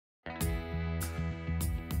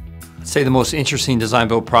I'd say the most interesting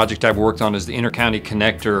design-build project I've worked on is the Intercounty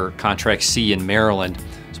Connector Contract C in Maryland.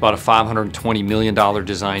 It's about a $520 million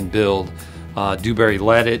design build. Dewberry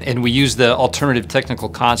led it, and we used the alternative technical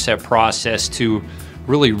concept process to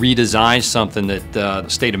really redesign something that the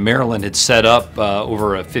state of Maryland had set up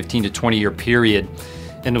over a 15 to 20 year period.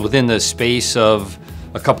 And within the space of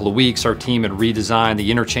a couple of weeks, our team had redesigned the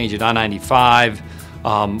interchange at I-95,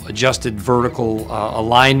 adjusted vertical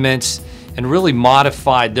alignments, and really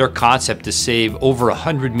modified their concept to save over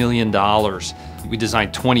 $100 million. We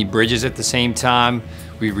designed 20 bridges at the same time.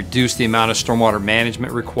 We reduced the amount of stormwater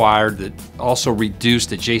management required, that also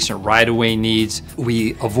reduced adjacent right-of-way needs.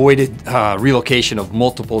 We avoided relocation of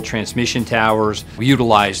multiple transmission towers. We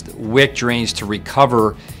utilized wick drains to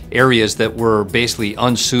recover areas that were basically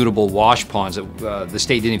unsuitable wash ponds that the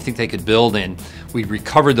state didn't even think they could build in. We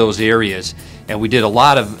recovered those areas, and we did a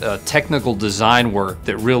lot of technical design work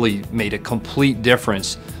that really made a complete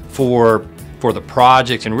difference for the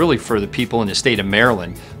project and really for the people in the state of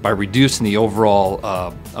Maryland by reducing the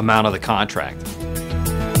overall amount of the contract.